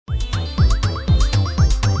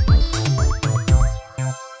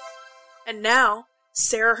And now,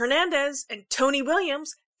 Sarah Hernandez and Tony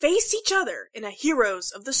Williams face each other in a Heroes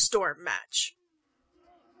of the Storm match.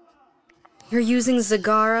 You're using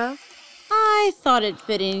Zagara? I thought it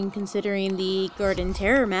fitting considering the Garden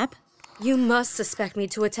Terror map. You must suspect me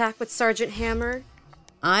to attack with Sergeant Hammer.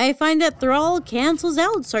 I find that Thrall cancels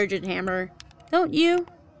out Sergeant Hammer. Don't you?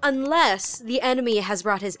 Unless the enemy has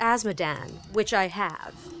brought his Azmodan, which I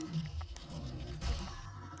have.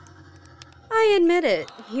 I admit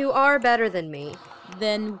it, you are better than me.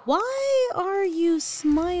 Then why are you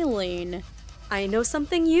smiling? I know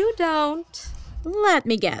something you don't. Let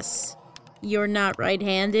me guess. You're not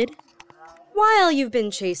right-handed? While you've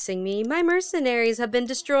been chasing me, my mercenaries have been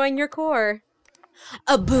destroying your core.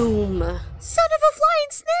 A boom! Son of a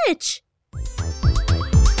flying snitch!